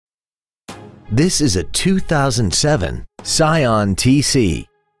This is a 2007 Scion TC.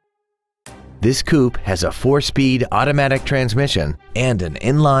 This coupe has a 4-speed automatic transmission and an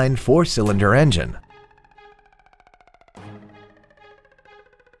inline 4-cylinder engine.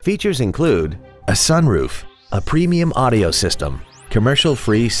 Features include a sunroof, a premium audio system,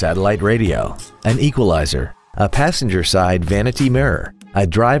 commercial-free satellite radio, an equalizer, a passenger side vanity mirror, a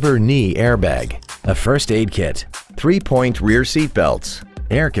driver knee airbag, a first aid kit, 3-point rear seat belts,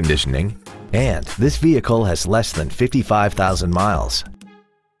 air conditioning, and this vehicle has less than 55,000 miles.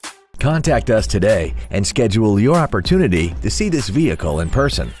 Contact us today and schedule your opportunity to see this vehicle in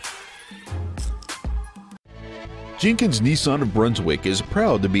person. Jenkins Nissan of Brunswick is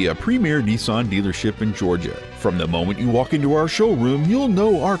proud to be a premier Nissan dealership in Georgia. From the moment you walk into our showroom, you'll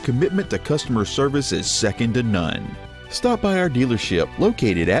know our commitment to customer service is second to none. Stop by our dealership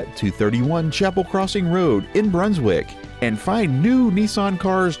located at 231 Chapel Crossing Road in Brunswick and find new Nissan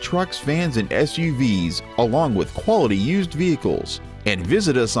cars, trucks, vans, and SUVs along with quality used vehicles. And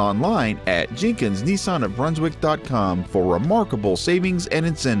visit us online at jenkinsnissanofbrunswick.com for remarkable savings and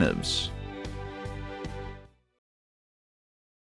incentives.